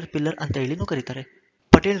ಕ್ಯಾಟರ್ ಪಿಲ್ಲರ್ ಅಂತ ಹೇಳಿನೂ ಕರೀತಾರೆ.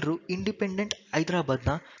 ಪಟೇಲ್ರು ಇಂಡಿಪೆಂಡೆಂಟ್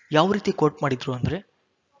ಹೈದರಾಬಾದ್ನ ಯಾವ ರೀತಿ ಕೋಟ್ ಮಾಡಿದ್ರು ಅಂದರೆ,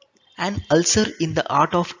 on ulcer in the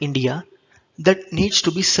art of India that needs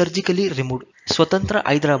to B surgically removed. ಸ್ವತಂತ್ರ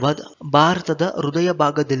ಹೈದರಾಬಾದ್ ಭಾರತದ ಹೃದಯ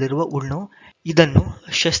ಭಾಗದಲ್ಲಿರುವ ಹುಣ್ಣು, ಇದನ್ನು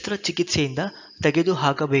ಶಸ್ತ್ರಚಿಕಿತ್ಸೆಯಿಂದ ತೆಗೆದು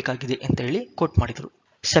ಹಾಕಬೇಕಾಗಿದೆ ಅಂತ ಹೇಳಿ ಕೋಟ್ ಮಾಡಿದರು.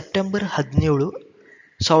 ಸೆಪ್ಟೆಂಬರ್ 17,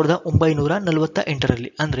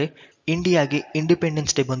 1948ರಲ್ಲಿ ಅಂದರೆ ಇಂಡಿಯಾಗೆ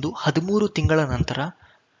ಇಂಡಿಪೆಂಡೆನ್ಸ್ ಡೇ ಬಂದು 13 ತಿಂಗಳ ನಂತರ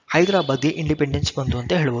ಹೈದರಾಬಾದ್ಗೆ ಇಂಡಿಪೆಂಡೆನ್ಸ್ ಬಂತು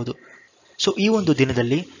ಅಂತ ಹೇಳ್ಬೋದು. ಸೊ ಈ ಒಂದು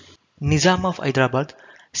ದಿನದಲ್ಲಿ Nizam of Hyderabad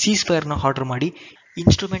seize ಫೈರ್ನ order ಮಾಡಿ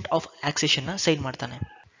ಇನ್ಸ್ಟ್ರೂಮೆಂಟ್ ಆಫ್ ಆಕ್ಸೆಷನ್ನ ಸೈನ್ ಮಾಡ್ತಾನೆ.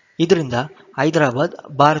 ಇದರಿಂದ ಹೈದರಾಬಾದ್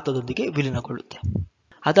ಭಾರತದೊಂದಿಗೆ ವಿಲೀನಗೊಳ್ಳುತ್ತೆ.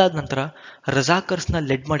 ಅದಾದ ನಂತರ ರಜಾಕರ್ಸ್ನ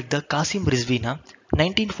ಲೆಡ್ ಮಾಡಿದ್ದ ಕಾಸಿಂ ರಿಜ್ವಿನ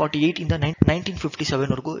 1948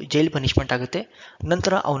 1957ವರೆಗೂ ಜೈಲ್ ಪನಿಷ್ಮೆಂಟ್ ಆಗುತ್ತೆ.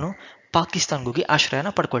 ನಂತರ ಅವನು ಪಾಕಿಸ್ತಾನ್ಗೋಗಿ ಆಶ್ರಯನ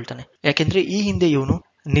ಪಡ್ಕೊಳ್ತಾನೆ. ಯಾಕೆಂದ್ರೆ ಈ ಹಿಂದೆ ಇವನು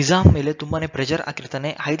ನಿಜಾಮ್ ಮೇಲೆ ತುಂಬಾನೇ ಪ್ರೆಷರ್ ಹಾಕಿರ್ತಾನೆ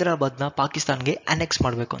ಹೈದರಾಬಾದ್ನ ಪಾಕಿಸ್ತಾನ್ಗೆ ಅನೆಕ್ಸ್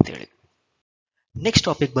ಮಾಡಬೇಕು ಅಂತ ಹೇಳಿ. ನೆಕ್ಸ್ಟ್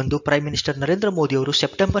ಟಾಪಿಕ್ ಬಂದು ಪ್ರೈಮ್ ಮಿನಿಸ್ಟರ್ ನರೇಂದ್ರ ಮೋದಿ ಅವರು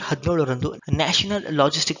ಸೆಪ್ಟೆಂಬರ್ 17ರಂದು ನ್ಯಾಷನಲ್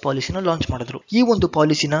ಲಾಜಿಸ್ಟಿಕ್ ಪಾಲಿಸಿನ ಲಾಂಚ್ ಮಾಡಿದ್ರು. ಈ ಒಂದು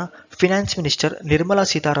ಪಾಲಿಸಿನ ಫಿನಾನ್ಸ್ ಮಿನಿಸ್ಟರ್ ನಿರ್ಮಲಾ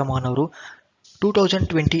ಸೀತಾರಾಮನ್ ಅವರು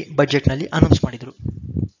 2020 ಬಜೆಟ್ನಲ್ಲಿ ಅನೌನ್ಸ್ ಮಾಡಿದರು.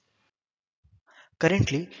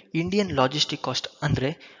 ಕರೆಂಟ್ಲಿ ಇಂಡಿಯನ್ ಲಾಜಿಸ್ಟಿಕ್ ಕಾಸ್ಟ್ ಅಂದರೆ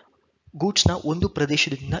ಗೂಡ್ಸ್ನ ಒಂದು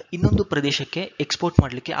ಪ್ರದೇಶದಿಂದ ಇನ್ನೊಂದು ಪ್ರದೇಶಕ್ಕೆ ಎಕ್ಸ್ಪೋರ್ಟ್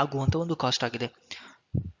ಮಾಡಲಿಕ್ಕೆ ಆಗುವಂಥ ಒಂದು ಕಾಸ್ಟ್ ಆಗಿದೆ.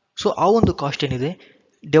 ಸೊ ಆ ಒಂದು ಕಾಸ್ಟ್ ಏನಿದೆ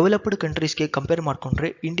ಡೆವಲಪ್ಡ್ ಕಂಟ್ರೀಸ್ಗೆ ಕಂಪೇರ್ ಮಾಡಿಕೊಂಡ್ರೆ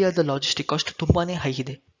ಇಂಡಿಯಾದ ಲಾಜಿಸ್ಟಿಕ್ ಕಾಸ್ಟ್ ತುಂಬಾ ಹೈ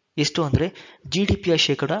ಇದೆ. ಎಷ್ಟು ಅಂದರೆ GDPಯ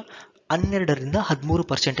ಶೇಕಡ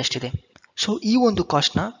 12-13% ಅಷ್ಟಿದೆ. ಸೊ ಈ ಒಂದು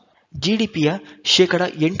ಕಾಸ್ಟ್ನ GDPಯ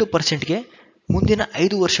 8% ಮುಂದಿನ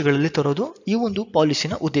 5 ವರ್ಷಗಳಲ್ಲಿ ತರೋದು ಈ ಒಂದು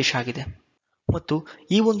ಪಾಲಿಸಿನ ಉದ್ದೇಶ ಆಗಿದೆ. ಮತ್ತು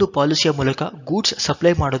ಈ ಒಂದು ಪಾಲಿಸಿಯ ಮೂಲಕ ಗೂಡ್ಸ್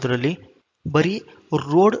ಸಪ್ಲೈ ಮಾಡೋದ್ರಲ್ಲಿ ಬರೀ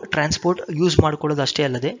ರೋಡ್ ಟ್ರಾನ್ಸ್ಪೋರ್ಟ್ ಯೂಸ್ ಮಾಡ್ಕೊಳ್ಳೋದಷ್ಟೇ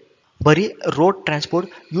ಅಲ್ಲದೆ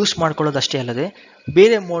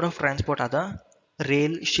ಬೇರೆ ಮೋಡ್ ಆಫ್ ಟ್ರಾನ್ಸ್ಪೋರ್ಟ್ ಆದ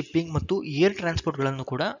ರೇಲ್, ಶಿಪ್ಪಿಂಗ್ ಮತ್ತು ಏರ್ ಟ್ರಾನ್ಸ್ಪೋರ್ಟ್ಗಳನ್ನು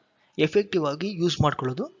ಕೂಡ ಎಫೆಕ್ಟಿವ್ ಆಗಿ ಯೂಸ್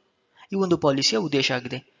ಮಾಡ್ಕೊಳ್ಳೋದು ಈ ಒಂದು ಪಾಲಿಸಿಯ ಉದ್ದೇಶ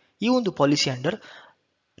ಆಗಿದೆ. ಈ ಒಂದು policy under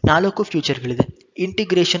 4 ಫ್ಯೂಚರ್ಗಳಿದೆ.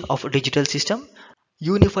 Integration of digital system,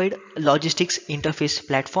 unified logistics interface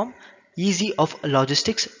platform, easy of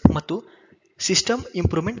logistics ಮತ್ತು system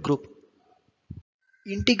improvement group.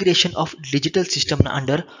 Integration of digital ಸಿಸ್ಟಮ್ನ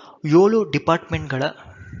ಅಂಡರ್ 7 ಡಿಪಾರ್ಟ್ಮೆಂಟ್ಗಳ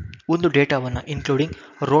ಒಂದು ಡೇಟಾವನ್ನು including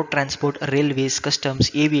road transport, railways, customs,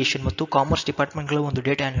 aviation ಮತ್ತು ಕಾಮರ್ಸ್ ಡಿಪಾರ್ಟ್ಮೆಂಟ್ಗಳ ಒಂದು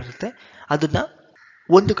ಡೇಟಾ ಏನಿರುತ್ತೆ ಅದನ್ನು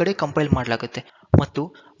ಒಂದು ಕಡೆ ಕಂಪೈಲ್ ಮಾಡಲಾಗುತ್ತೆ. ಮತ್ತು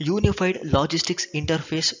ಯೂನಿಫೈಡ್ ಲಾಜಿಸ್ಟಿಕ್ಸ್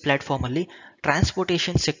ಇಂಟರ್ಫೇಸ್ ಪ್ಲಾಟ್ಫಾರ್ಮ್ ಅಲ್ಲಿ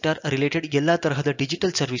ಟ್ರಾನ್ಸ್ಪೋರ್ಟೇಷನ್ ಸೆಕ್ಟರ್ ರಿಲೇಟೆಡ್ ಎಲ್ಲ ತರಹದ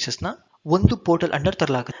ಡಿಜಿಟಲ್ ಸರ್ವಿಸಸ್ನ ಒಂದು ಪೋರ್ಟಲ್ ಅಂಡರ್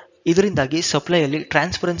ತರಲಾಗುತ್ತೆ. ಇದರಿಂದಾಗಿ ಸಪ್ಲೈಯಲ್ಲಿ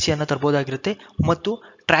ಟ್ರಾನ್ಸ್ಪರೆನ್ಸಿಯನ್ನು ತರಬಹುದಾಗಿರುತ್ತೆ ಮತ್ತು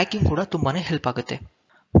ಟ್ರ್ಯಾಕಿಂಗ್ ಕೂಡ ತುಂಬಾನೇ ಹೆಲ್ಪ್ ಆಗುತ್ತೆ.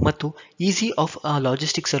 ಮತ್ತು ಈಸಿ ಆಫ್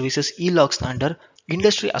ಲಾಜಿಸ್ಟಿಕ್ ಸರ್ವಿಸಸ್ ಈ ಲಾಗ್ಸ್ನ ಅಂಡರ್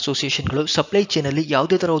ಇಂಡಸ್ಟ್ರಿ ಅಸೋಸಿಯೇಷನ್ಗಳು ಸಪ್ಲೈ ಚೈನ್ ಅಲ್ಲಿ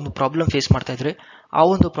ಯಾವುದೇ ತರ ಒಂದು ಪ್ರಾಬ್ಲಮ್ ಫೇಸ್ ಮಾಡ್ತಾ ಇದ್ರೆ ಆ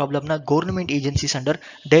ಒಂದು ಪ್ರಾಬ್ಲಮ್ನ government agencies under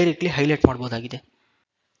directly highlight ಮಾಡಬಹುದಾಗಿದೆ.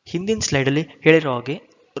 ಹಿಂದಿನ ಸ್ಲೈಡಲ್ಲಿ ಹೇಳಿರೋ ಹಾಗೆ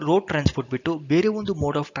ರೋಡ್ ಟ್ರಾನ್ಸ್ಪೋರ್ಟ್ ಬಿಟ್ಟು ಬೇರೆ ಒಂದು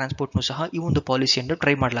ಮೋಡ್ ಆಫ್ ಟ್ರಾನ್ಸ್ಪೋರ್ಟ್ನು ಸಹ ಈ ಒಂದು ಪಾಲಿಸಿಯನ್ನು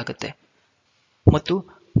ಟ್ರೈ ಮಾಡಲಾಗುತ್ತೆ. ಮತ್ತು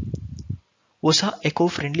ಹೊಸ ಎಕೋ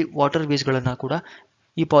ಫ್ರೆಂಡ್ಲಿ ವಾಟರ್ ವೇಸ್ಗಳನ್ನು ಕೂಡ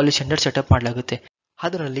ಈ ಪಾಲಿಸಿ ಅಂಡರ್ ಸೆಟಪ್ ಮಾಡಲಾಗುತ್ತೆ.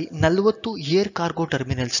 ಅದರಲ್ಲಿ 40 ಏರ್ ಕಾರ್ಗೋ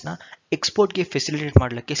ಟರ್ಮಿನಲ್ಸ್ನ ಎಕ್ಸ್ಪೋರ್ಟ್ಗೆ ಫೆಸಿಲಿಟೇಟ್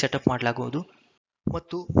ಮಾಡಲಿಕ್ಕೆ ಸೆಟಪ್ ಮಾಡಲಾಗುವುದು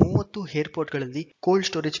ಮತ್ತು 30 ಏರ್ಪೋರ್ಟ್ಗಳಲ್ಲಿ ಕೋಲ್ಡ್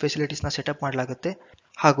ಸ್ಟೋರೇಜ್ ಫೆಸಿಲಿಟೀಸ್ನ ಸೆಟಪ್ ಮಾಡಲಾಗುತ್ತೆ.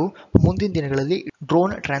 ಹಾಗೂ ಮುಂದಿನ ದಿನಗಳಲ್ಲಿ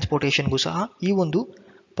ಡ್ರೋನ್ ಟ್ರಾನ್ಸ್ಪೋರ್ಟೇಷನ್ಗೂ ಸಹ ಈ ಒಂದು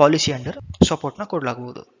ಪಾಲಿಸಿ ಅಂಡರ್ ಸಪೋರ್ಟ್ನ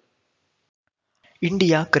ಕೊಡಲಾಗುವುದು.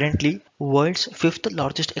 India currently world's 5th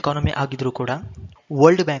largest economy ಆಗಿದ್ರೂ ಕೂಡ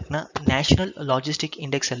ವರ್ಲ್ಡ್ ಬ್ಯಾಂಕ್ನ ನ್ಯಾಷನಲ್ ಲಾಜಿಸ್ಟಿಕ್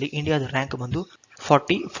ಇಂಡೆಕ್ಸ್ ಅಲ್ಲಿ ಇಂಡಿಯಾದ ರ್ಯಾಂಕ್ ಬಂದು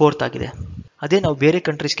 44th ಆಗಿದೆ. ಅದೇ ನಾವು ಬೇರೆ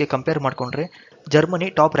ಕಂಟ್ರೀಸ್ಗೆ ಕಂಪೇರ್ ಮಾಡಿಕೊಂಡ್ರೆ ಜರ್ಮನಿ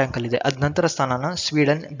ಟಾಪ್ ರ್ಯಾಂಕ್ ಅಲ್ಲಿದೆ. ಅದ ನಂತರ ಸ್ಥಾನನ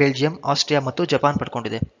ಸ್ವೀಡನ್, ಬೆಲ್ಜಿಯಂ, ಆಸ್ಟ್ರಿಯಾ ಮತ್ತು ಜಪಾನ್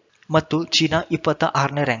ಪಡ್ಕೊಂಡಿದೆ. ಮತ್ತು ಚೀನಾ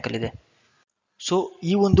 26ನೇ ರ್ಯಾಂಕ್ ಅಲ್ಲಿದೆ. ಸೊ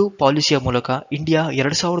ಈ ಒಂದು ಪಾಲಿಸಿಯ ಮೂಲಕ ಇಂಡಿಯಾ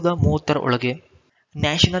 2030 ಒಳಗೆ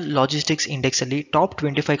ನ್ಯಾಷನಲ್ ಲಾಜಿಸ್ಟಿಕ್ಸ್ ಇಂಡೆಕ್ಸ್ ಅಲ್ಲಿ ಟಾಪ್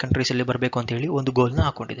 25 ಕಂಟ್ರೀಸ್ ಅಲ್ಲಿ ಬರಬೇಕು ಅಂತ ಹೇಳಿ ಒಂದು ಗೋಲ್ನ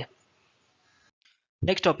ಹಾಕೊಂಡಿದೆ.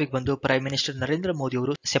 ನೆಕ್ಸ್ಟ್ ಟಾಪಿಕ್ ಬಂದು ಪ್ರೈಮ್ ಮಿನಿಸ್ಟರ್ ನರೇಂದ್ರ ಮೋದಿ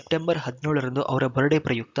ಅವರು ಸೆಪ್ಟೆಂಬರ್ 17ರಂದು ಅವರ ಬರ್ಡೇ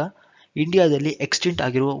ಪ್ರಯುಕ್ತ ಇಂಡಿಯಾದಲ್ಲಿ ಎಕ್ಸ್ಟಿಂಕ್ಟ್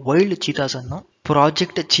ಆಗಿರುವ ವೈಲ್ಡ್ ಚೀತಾಸ್ ಅನ್ನು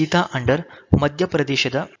ಪ್ರಾಜೆಕ್ಟ್ ಚೀತಾ ಅಂಡರ್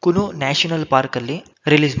ಮಧ್ಯಪ್ರದೇಶದ ಕುನು ನ್ಯಾಷನಲ್ ಪಾರ್ಕ್ ಅಲ್ಲಿ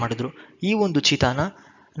ರಿಲೀಸ್ ಮಾಡಿದ್ರು. ಈ ಒಂದು ಚೀತಾನ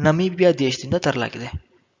ನಮೀಬಿಯಾ ದೇಶದಿಂದ ತರಲಾಗಿದೆ.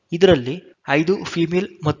 ಇದರಲ್ಲಿ 5 ಫೀಮೇಲ್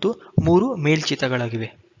ಮತ್ತು 3 ಮೇಲ್ ಚೀತಾಗಳಾಗಿವೆ.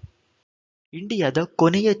 ಇಂಡಿಯಾದ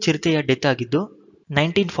ಕೊನೆಯ ಚಿರತೆಯ ಡೆತ್ ಆಗಿದ್ದು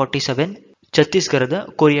 1947 ಛತ್ತೀಸ್ಗಢದ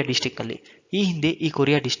ಕೊರಿಯಾ ಡಿಸ್ಟಿಕ್ ನಲ್ಲಿ. ಈ ಹಿಂದೆ ಈ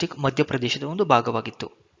ಕೊರಿಯಾ ಡಿಸ್ಟಿಕ್ ಮಧ್ಯಪ್ರದೇಶದ ಒಂದು ಭಾಗವಾಗಿತ್ತು.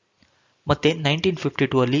 ಮತ್ತೆ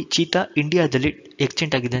 1952 ಅಲ್ಲಿ ಚೀತಾ ಇಂಡಿಯಾದಲ್ಲಿ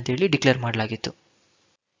ಎಕ್ಸ್ಟಿಂಕ್ಟ್ ಆಗಿದೆ ಅಂತ ಹೇಳಿ ಡಿಕ್ಲೇರ್ ಮಾಡಲಾಗಿತ್ತು.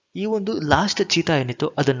 ಈ ಒಂದು ಲಾಸ್ಟ್ ಚೀತಾ ಏನಿತ್ತು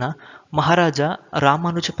ಅದನ್ನ ಮಹಾರಾಜ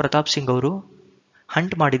ರಾಮಾನುಜ ಪ್ರತಾಪ್ ಸಿಂಗ್ ಅವರು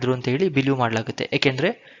ಹಂಟ್ ಮಾಡಿದ್ರು ಅಂತ ಹೇಳಿ ಬಿಲೀವ್ ಮಾಡಲಾಗುತ್ತೆ.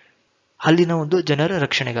 ಯಾಕೆಂದ್ರೆ ಅಲ್ಲಿನ ಒಂದು ಜನರ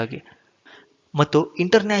ರಕ್ಷಣೆಗಾಗಿ. ಮತ್ತು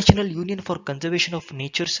international union for conservation of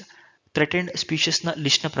nature's threatened ಸ್ಪೀಷಸ್ನ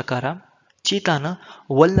ಲಿಸ್ಟ್ನ ಪ್ರಕಾರ ಚೀತಾನ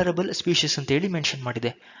ವಲ್ನರಬಲ್ ಸ್ಪೀಷಸ್ ಅಂತ ಹೇಳಿ ಮೆನ್ಷನ್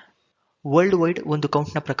ಮಾಡಿದೆ. ವರ್ಲ್ಡ್ ವೈಡ್ ಒಂದು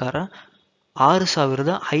ಕೌಂಟ್ನ ಪ್ರಕಾರ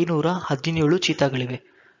 6517 ಚೀತಾಗಳಿವೆ.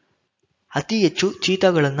 ಅತಿ ಹೆಚ್ಚು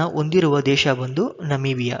ಚೀತಾಗಳನ್ನು ಹೊಂದಿರುವ ದೇಶ ಬಂದು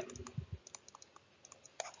ನಮೀಬಿಯಾ.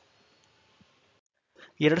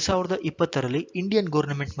 2020ರಲ್ಲಿ ಇಂಡಿಯನ್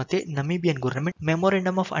ಗೌರ್ಮೆಂಟ್ ಮತ್ತೆ ನಮೀಬಿಯನ್ ಗೌರ್ಮೆಂಟ್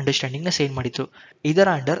ಮೆಮೊರೆಂಡಮ್ ಆಫ್ ಅಂಡರ್ಸ್ಟ್ಯಾಂಡಿಂಗ್ ನ ಸೈನ್ ಮಾಡಿತ್ತು. ಇದರ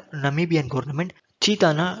ಅಂಡರ್ ನಮೀಬಿಯನ್ ಗೌರ್ಮೆಂಟ್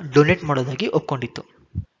ಚೀತಾನ ಡೊನೇಟ್ ಮಾಡೋದಾಗಿ ಒಪ್ಕೊಂಡಿತ್ತು.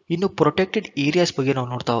 ಇನ್ನು ಪ್ರೊಟೆಕ್ಟೆಡ್ ಏರಿಯಾಸ್ ಬಗ್ಗೆ ನಾವು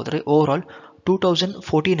ನೋಡ್ತಾ ಹೋದ್ರೆ ಓವರ್ ಆಲ್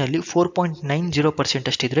 2014 ಅಲ್ಲಿ 4.90%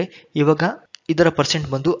 ಅಷ್ಟಿದ್ರೆ ಇವಾಗ ಇದರ ಪರ್ಸೆಂಟ್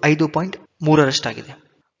ಬಂದು 5.3%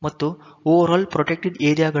 ಮತ್ತು ಓವರ್ ಆಲ್ ಪ್ರೊಟೆಕ್ಟೆಡ್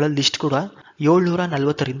ಏರಿಯಾಗಳ ಲಿಸ್ಟ್ ಕೂಡ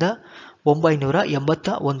 740ರಿಂದ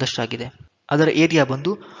 981 ಅದರ ಏರಿಯಾ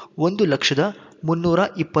ಬಂದು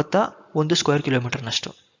 1,321 ಸ್ಕ್ವೇರ್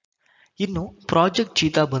ಕಿಲೋಮೀಟರ್ನಷ್ಟು. ಇನ್ನು ಪ್ರಾಜೆಕ್ಟ್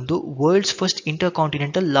ಚೀತಾ ಬಂದು world's first inter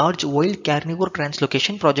continental large wild ಕ್ಯಾರ್ನಿವೋರ್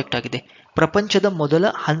translocation project ಆಗಿದೆ. ಪ್ರಪಂಚದ ಮೊದಲ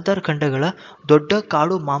ಅಂತರ್ಖಂಡಗಳ ದೊಡ್ಡ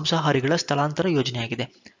ಕಾಡು ಮಾಂಸಾಹಾರಿಗಳ ಸ್ಥಳಾಂತರ ಯೋಜನೆಯಾಗಿದೆ.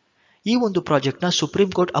 ಈ ಒಂದು ಪ್ರಾಜೆಕ್ಟ್ನ ಸುಪ್ರೀಂ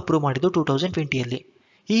ಕೋರ್ಟ್ ಅಪ್ರೂವ್ ಮಾಡಿದ್ದು 2020ಯಲ್ಲಿ.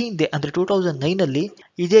 ಈ ಹಿಂದೆ ಅಂದ್ರೆ 2009ನಲ್ಲಿ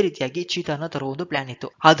ಇದೇ ರೀತಿಯಾಗಿ ಚೀತಾನ ತರುವ ಒಂದು ಪ್ಲಾನ್ ಇತ್ತು.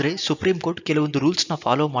 ಆದ್ರೆ ಸುಪ್ರೀಂ ಕೋರ್ಟ್ ಕೆಲವೊಂದು ರೂಲ್ಸ್ ನ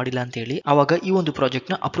ಫಾಲೋ ಮಾಡಿಲ್ಲ ಅಂತ ಹೇಳಿ ಅವಾಗ ಈ ಒಂದು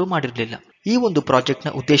ಪ್ರಾಜೆಕ್ಟ್ ನ ಅಪ್ರೂವ್ ಮಾಡಿರಲಿಲ್ಲ. ಈ ಒಂದು ಪ್ರಾಜೆಕ್ಟ್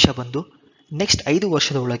ನ ಉದ್ದೇಶ ಬಂದು ನೆಕ್ಸ್ಟ್ 5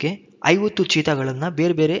 ವರ್ಷದ ಒಳಗೆ 50 ಚೀತಾಗಳನ್ನ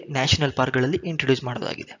ಬೇರೆ ಬೇರೆ ನ್ಯಾಷನಲ್ ಪಾರ್ಕ್ಗಳಲ್ಲಿ ಇಂಟ್ರೊಡ್ಯೂಸ್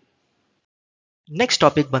ಮಾಡೋದಾಗಿದೆ. ನೆಕ್ಸ್ಟ್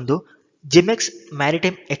ಟಾಪಿಕ್ ಬಂದು ಜಿಮೆಕ್ಸ್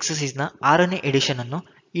ಮ್ಯಾರಿಟೈಮ್ ಎಕ್ಸರ್ಸೈಸ್ನ 6ನೇ ಎಡಿಷನ್ ಅನ್ನು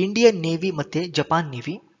ಇಂಡಿಯನ್ ನೇವಿ ಮತ್ತೆ Japan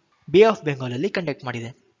navy bay of Bengal ಅಲ್ಲಿ ಕಂಡಕ್ಟ್ ಮಾಡಿದೆ.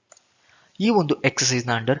 ಈ ಒಂದು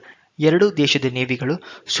ಎಕ್ಸರ್ಸೈಸ್ನ ಅಂಡರ್ 2 ದೇಶದ ನೇವಿಗಳು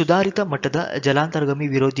ಸುಧಾರಿತ ಮಟ್ಟದ ಜಲಾಂತರ್ಗಾಮಿ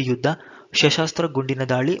ವಿರೋಧಿ ಯುದ್ಧ, ಸಶಸ್ತ್ರ ಗುಂಡಿನ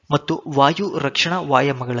ದಾಳಿ ಮತ್ತು ವಾಯು ರಕ್ಷಣಾ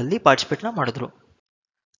ವ್ಯಾಯಾಮಗಳಲ್ಲಿ ಪಾರ್ಟಿಸಿಪೇಟ್ ಮಾಡಿದ್ರು.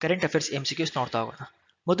 ಕರೆಂಟ್ ಅಫೇರ್ಸ್ MCQs ನೋಡ್ತಾ ಹೋಗೋಣ.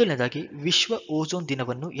 ಮೊದಲನೇದಾಗಿ ವಿಶ್ವ ಓಝೋನ್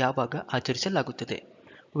ದಿನವನ್ನು ಯಾವಾಗ ಆಚರಿಸಲಾಗುತ್ತದೆ?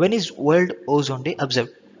 When is world ozone day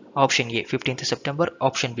observed? Option A 15th September,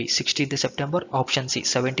 option B 16th September, option C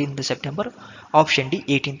 17th September, option D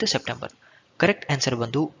 18th September. Correct answer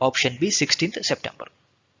ಬಂದು option B 16th September.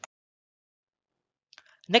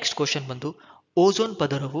 Next question ಬಂದು ozone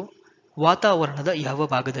ಪದರವು ವಾತಾವರಣದ ಯಾವ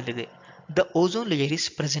ಭಾಗದಲ್ಲಿದೆ? The ozone layer is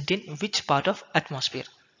present in which part of atmosphere?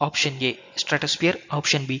 Option A stratosphere,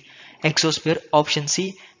 option B ಎಕ್ಸೋಸ್ಫಿಯರ್, option C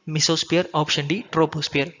ಮಿಸೋಸ್ಫಿಯರ್, option D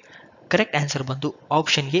troposphere. Correct answer ಬಂದು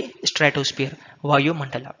option A stratosphere,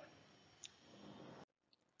 ವಾಯುಮಂಡಲ.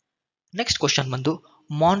 Next question ಬಂದು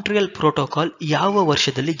Montreal protocol ಯಾವ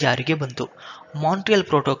ವರ್ಷದಲ್ಲಿ ಜಾರಿಗೆ ಬಂತು? Montreal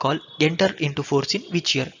protocol enter into force in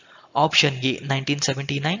which year? Option A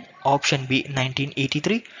 1979, option B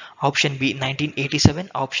 1983, option B 1987,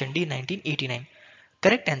 option D 1989.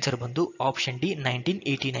 Correct answer ಬಂದು option D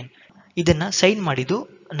 1989. ಇದನ್ನ sign ಮಾಡಿದ್ದು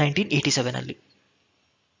 1987 ಅಲ್ಲಿ.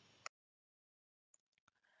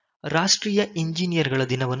 ರಾಷ್ಟ್ರೀಯ ಇಂಜಿನಿಯರ್ಗಳ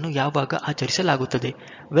ದಿನವನ್ನು ಯಾವಾಗ ಆಚರಿಸಲಾಗುತ್ತದೆ?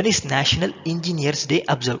 When is national engineers day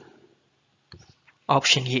observed?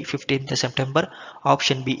 Option A 15th September,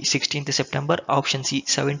 option B 16th September, option C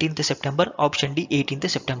 17th September, option D 18th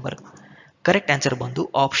September. Correct answer ಬಂದು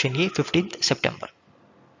option A 15th September.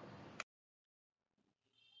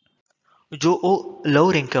 ಜೋಒ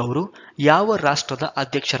ಲೌರೆಂಕೊ ಅವರು ಯಾವ ರಾಷ್ಟ್ರದ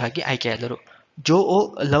ಅಧ್ಯಕ್ಷರಾಗಿ ಆಯ್ಕೆಯಾದರು? ಜೋಒ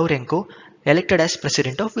ಲೌರೆಂಕೊ elected as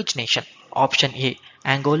president of which nation? Option A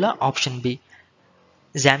Angola, option B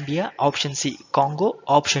ಝಾಂಬಿಯಾ, option C Congo,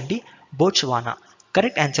 option D Botswana.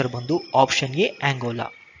 Correct answer ಬಂದು option A Angola.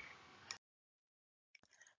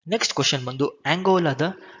 Next question ಬಂದು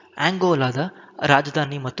ಆಂಗೋಲಾದ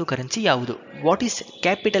ರಾಜಧಾನಿ ಮತ್ತು ಕರೆನ್ಸಿ ಯಾವುದು? What is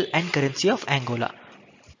capital and currency of Angola?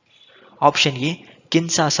 Option A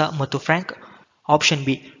ಕಿನ್ಸಾಸಾ ಮತ್ತು Frank, option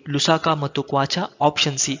B ಲುಸಾಕಾ ಮತ್ತು ಕ್ವಾಚಾ,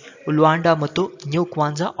 option C ಲುವಾಂಡಾ ಮತ್ತು new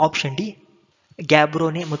ಕ್ವಾನ್ಜಾ, option D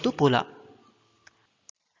ಗ್ಯಾಬ್ರೋನೆ ಮತ್ತು ಪೋಲಾ.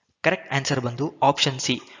 Correct answer ಬಂದು ಆಪ್ಷನ್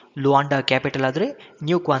ಸಿ ಲುವಾಂಡಾ ಕ್ಯಾಪಿಟಲ್ ಆದರೆ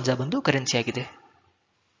ನ್ಯೂ ಕ್ವಾನ್ಜಾ ಬಂದು ಕರೆನ್ಸಿ ಆಗಿದೆ.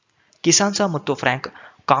 ಕಿಸಾನ್ಸಾ ಮತ್ತು ಫ್ರಾಂಕ್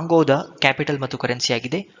ಕಾಂಗೋದ ಕ್ಯಾಪಿಟಲ್ ಮತ್ತು ಕರೆನ್ಸಿ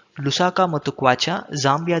ಆಗಿದೆ. ಲುಸಾಕಾ ಮತ್ತು ಕ್ವಾಚಾ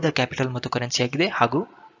ಜಾಂಬಿಯಾದ ಕ್ಯಾಪಿಟಲ್ ಮತ್ತು ಕರೆನ್ಸಿ ಆಗಿದೆ. ಹಾಗೂ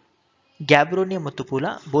ಗ್ಯಾಬ್ರೋನೆ ಮತ್ತು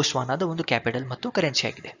ಪೂಲಾ ಬೋಟ್ಸ್ವಾನಾದ ಒಂದು ಕ್ಯಾಪಿಟಲ್ ಮತ್ತು ಕರೆನ್ಸಿ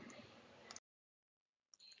ಆಗಿದೆ.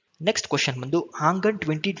 ನೆಕ್ಸ್ಟ್ ಕ್ವಶನ್ ಬಂದು ಆಂಗನ್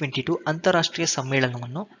 2022 ಅಂತಾರಾಷ್ಟ್ರೀಯ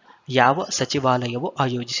ಸಮ್ಮೇಳನವನ್ನು ಯಾವ ಸಚಿವಾಲಯವು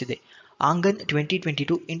ಆಯೋಜಿಸಿದೆ? Aangan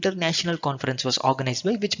 2022 international conference was organised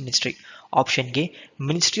by which ministry? Option A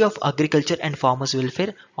ministry of agriculture and farmers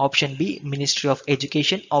welfare, option B ministry of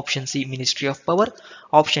education, option C ministry of power,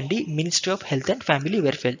 option D ministry of health and family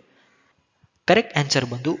welfare. Correct answer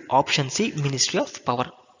ಬಂದು option C ministry of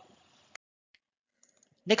power.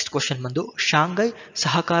 Next question ಬಂದು Shanghai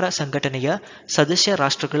ಸಹಕಾರ ಸಂಘಟನೆಯ ಸದಸ್ಯ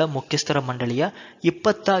ರಾಷ್ಟ್ರಗಳ ಮುಖ್ಯಸ್ಥರ ಮಂಡಳಿಯ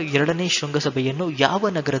 22ನೇ ಶೃಂಗಸಭೆಯನ್ನು ಯಾವ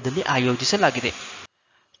ನಗರದಲ್ಲಿ ಆಯೋಜಿಸಲಾಗಿದೆ?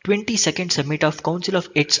 22nd Summit of Council of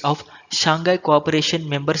Heads of Shanghai Cooperation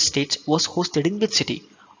Member States was hosted in which city?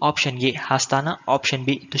 Option A Astana, Option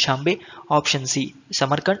B Dushanbe, Option C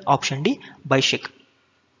Samarkand, Option D Bishkek.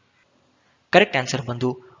 Correct answer ಬಂದು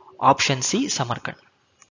Option C Samarkand.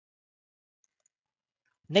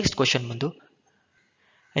 Next question ಬಂದು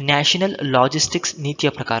national logistics ನೀತಿಯ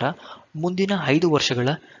ಪ್ರಕಾರ ಮುಂದಿನ 5 ವರ್ಷಗಳ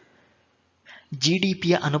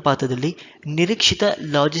GDPಯ ಅನುಪಾತದಲ್ಲಿ ನಿರೀಕ್ಷಿತ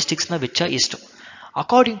ಲಾಜಿಸ್ಟಿಕ್ಸ್ನ ವೆಚ್ಚ ಎಷ್ಟು?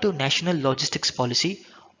 According to National Logistics Policy,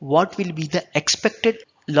 what will be the expected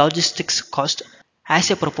logistics cost as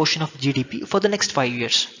a proportion of GDP for the next 5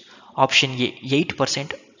 years? Option A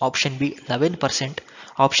 8%, Option B 11%,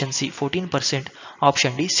 Option C 14%,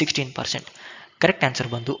 Option D 16%. Correct answer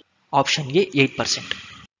ಬಂದು Option A 8%.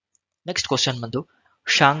 Next question ಬಂದು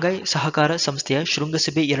Shanghai ಸಹಕಾರ ಸಂಸ್ಥೆಯ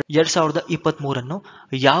ಶೃಂಗಸಭೆ 2023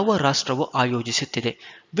 ಯಾವ ರಾಷ್ಟ್ರವು ಆಯೋಜಿಸುತ್ತಿದೆ?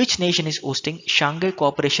 Which nation is hosting Shanghai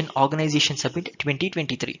cooperation organisation summit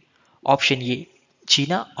 2023? Option A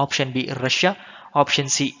China, option B Russia,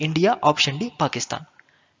 option C India, option D Pakistan.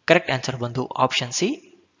 Correct answer ಬಂದು option C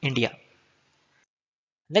India.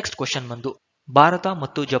 Next question ಬಂದು ಭಾರತ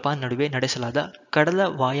ಮತ್ತು Japan ನಡುವೆ ನಡೆಸಲಾದ ಕಡಲ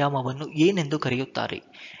ವಾಯಾಮವನ್ನು ಏನೆಂದು ಕರೆಯುತ್ತಾರೆ?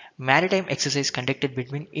 Maritime exercise conducted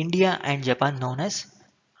between India and Japan known as?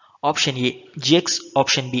 Option A GX,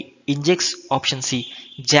 Option B Injex, Option C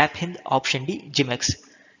JAPHIND, Option D JIMEX.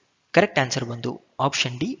 Correct answer ಬಂದು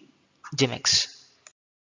Option D JIMEX.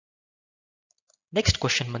 Next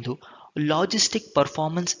question ಬಂದು logistic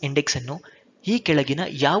performance index ಅನ್ನು ಈ ಕೆಳಗಿನ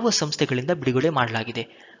ಯಾವ ಸಂಸ್ಥೆಗಳಿಂದ ಬಿಡುಗಡೆ ಮಾಡಲಾಗಿದೆ?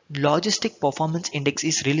 Logistic performance index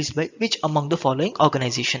is released by which among the following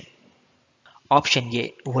organization? Option A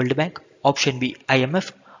World Bank, Option B IMF,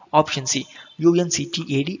 option C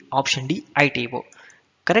UNCTAD, option D ITO.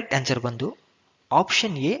 Correct answer ಬಂದು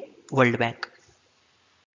option A world bank.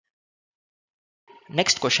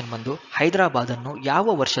 Next question ಬಂದು ಹೈದರಾಬಾದ್ ಅನ್ನು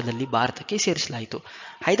ಯಾವ ವರ್ಷದಲ್ಲಿ ಭಾರತಕ್ಕೆ ಸೇರಿಸಲಾಯಿತು?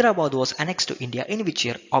 Hyderabad was annexed to India in which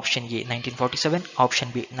year? Option A 1947,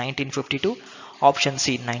 option B 1952, option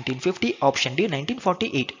C 1950, option D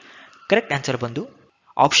 1948. Correct answer ಬಂದು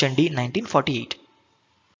option D 1948.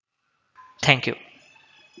 Thank you.